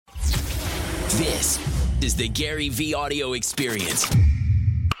This is the Gary V Audio Experience.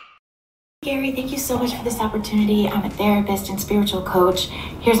 Gary, thank you so much for this opportunity. I'm a therapist and spiritual coach.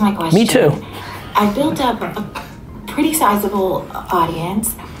 Here's my question. Me too. I built up a pretty sizable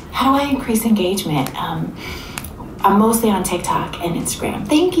audience. How do I increase engagement? I'm mostly on TikTok and Instagram.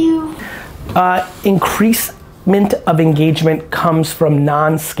 Thank you. Increasement of engagement comes from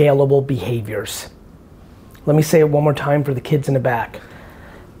non-scalable behaviors. Let me say it one more time for the kids in the back.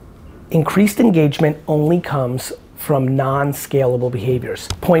 Increased engagement only comes from non-scalable behaviors.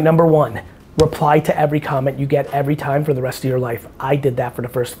 Point number one, reply to every comment you get every time for the rest of your life. I did that for the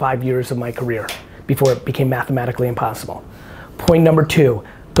first 5 years of my career before it became mathematically impossible. Point number two,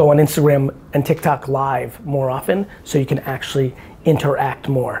 go on Instagram and TikTok live more often so you can actually interact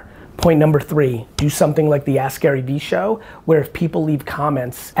more. Point number three, do something like the Ask Gary V show, where if people leave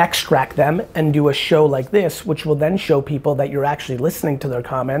comments, extract them and do a show like this, which will then show people that you're actually listening to their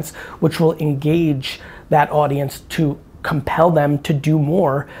comments, which will engage that audience to compel them to do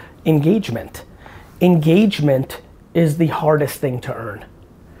more engagement. Engagement is the hardest thing to earn.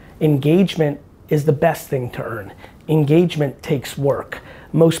 Engagement is the best thing to earn. Engagement takes work.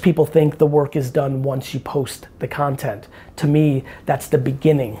 Most people think the work is done once you post the content. To me, that's the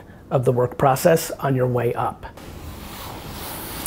beginning of the work process on your way up.